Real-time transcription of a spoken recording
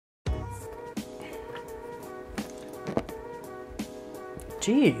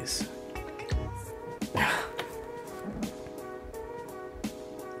Jeez.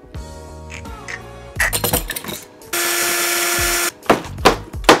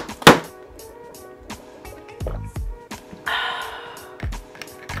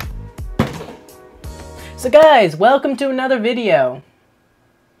 So guys, welcome to another video.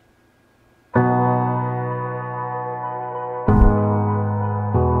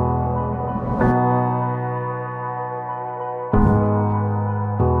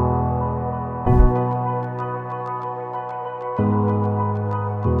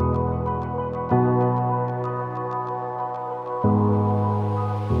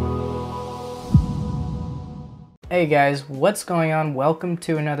 Hey guys, what's going on? Welcome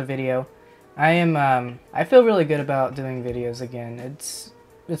to another video. I feel really good about doing videos again. It's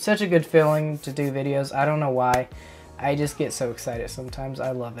such a good feeling to do videos. I don't know why. I just get so excited sometimes.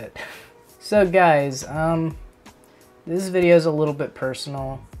 I love it. So guys, this video is a little bit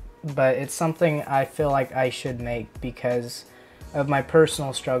personal, but it's something I feel like I should make because of my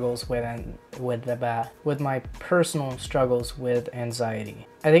personal struggles with anxiety.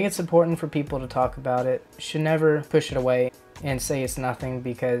 I think it's important for people to talk about it. Should never push it away and say it's nothing,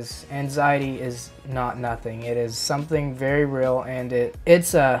 because anxiety is not nothing. It is something very real, and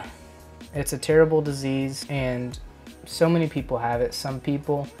it's a terrible disease, and so many people have it. Some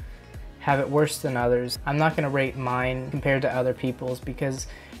people have it worse than others. I'm not going to rate mine compared to other people's, because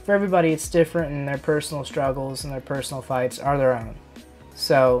for everybody it's different, and their personal struggles and their personal fights are their own.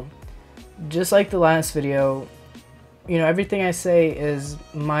 So just like the last video, you know, everything I say is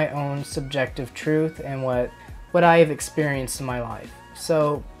my own subjective truth and what I have experienced in my life.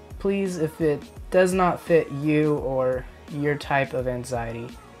 So please, if it does not fit you or your type of anxiety,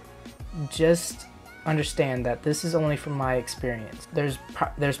 just understand that this is only from my experience. There's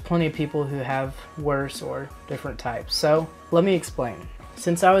plenty of people who have worse or different types. So let me explain.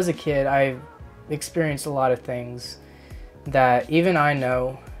 Since I was a kid, I've experienced a lot of things that even I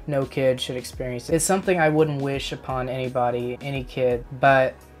know no kid should experience. It's something I wouldn't wish upon anybody, any kid,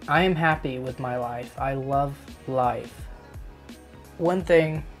 but I am happy with my life. I love life. One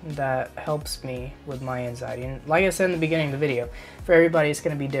thing that helps me with my anxiety, and like I said in the beginning of the video, for everybody it's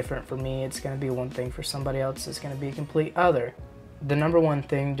going to be different. For me, it's going to be one thing. For somebody else, it's going to be a complete other. The number one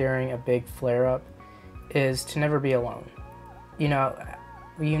thing during a big flare-up is to never be alone. You know,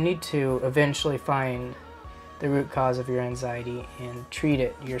 you need to eventually find the root cause of your anxiety and treat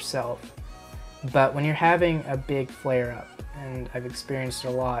it yourself. But when you're having a big flare-up, and I've experienced it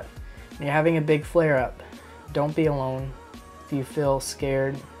a lot, when you're having a big flare-up, don't be alone. If you feel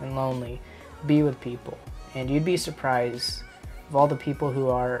scared and lonely, be with people. And you'd be surprised of all the people who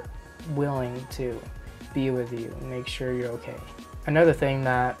are willing to be with you and make sure you're okay. Another thing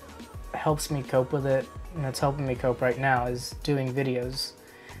that helps me cope with it, and that's helping me cope right now, is doing videos.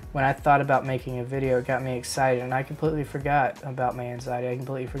 When I thought about making a video, it got me excited, and I completely forgot about my anxiety. I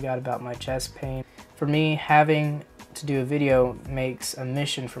completely forgot about my chest pain. For me, having to do a video makes a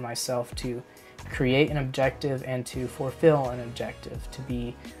mission for myself to create an objective and to fulfill an objective,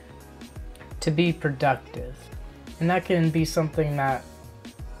 to be productive. And that can be something that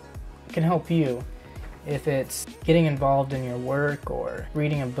can help you if it's getting involved in your work or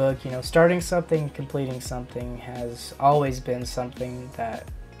reading a book. You know, starting something, completing something has always been something that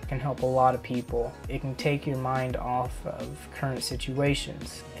can help a lot of people. It can take your mind off of current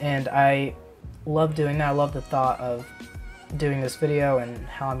situations, and I love doing that. I love the thought of doing this video and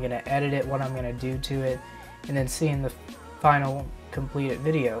how I'm going to edit it, what I'm going to do to it, and then seeing the final completed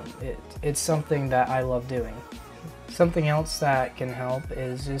video. It's something that I love doing. Something else that can help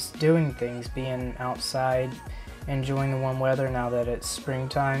is just doing things, being outside, enjoying the warm weather now that it's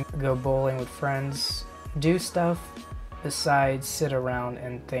springtime. Go bowling with friends, do stuff besides sit around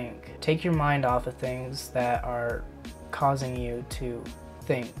and think. Take your mind off of things that are causing you to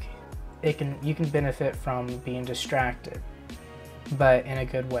think. You can benefit from being distracted, but in a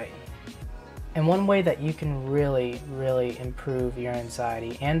good way. And one way that you can really improve your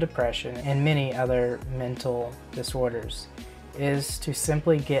anxiety and depression and many other mental disorders is to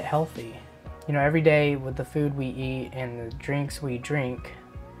simply get healthy. You know, every day with the food we eat and the drinks we drink,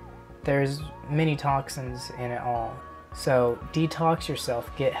 there's many toxins in it all. So detox yourself,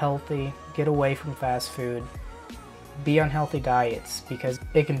 get healthy, get away from fast food, be on healthy diets, because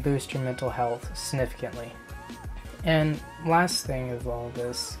it can boost your mental health significantly. And last thing of all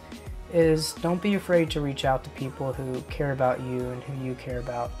this is, don't be afraid to reach out to people who care about you and who you care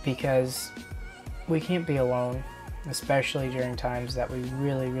about, because we can't be alone, especially during times that we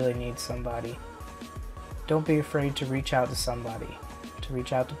really need somebody. Don't be afraid to reach out to somebody, to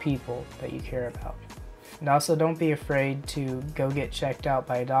reach out to people that you care about. And also, don't be afraid to go get checked out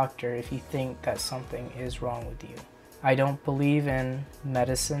by a doctor if you think that something is wrong with you. I don't believe in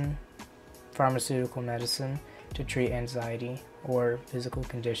medicine, pharmaceutical medicine, to treat anxiety or physical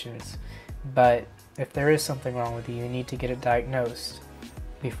conditions. But if there is something wrong with you, you need to get it diagnosed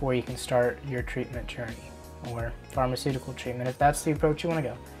before you can start your treatment journey or pharmaceutical treatment, if that's the approach you want to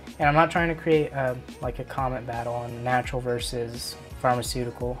go. And I'm not trying to create like a comment battle on natural versus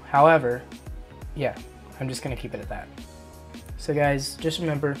pharmaceutical. However, yeah, I'm just going to keep it at that. So guys, just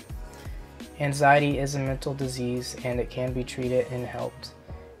remember, anxiety is a mental disease and it can be treated and helped.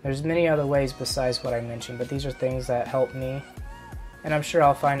 There's many other ways besides what I mentioned, but these are things that help me. And I'm sure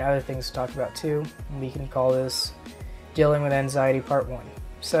I'll find other things to talk about too. We can call this Dealing with Anxiety Part 1.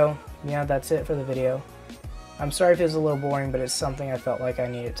 So, yeah, that's it for the video. I'm sorry if it was a little boring, but it's something I felt like I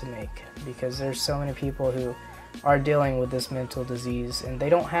needed to make, because there's so many people who are dealing with this mental disease, and they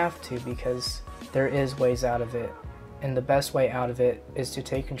don't have to, because there is ways out of it. And the best way out of it is to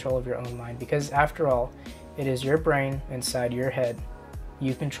take control of your own mind, because after all, it is your brain inside your head.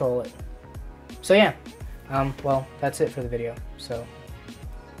 You control it. So yeah, well, that's it for the video. So,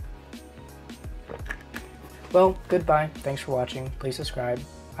 well, goodbye. Thanks for watching. Please subscribe.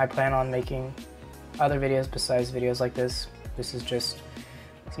 I plan on making other videos besides videos like this. This is just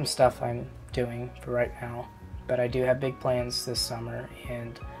some stuff I'm doing for right now. But I do have big plans this summer,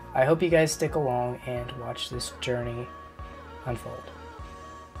 and I hope you guys stick along and watch this journey unfold.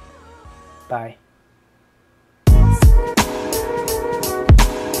 Bye.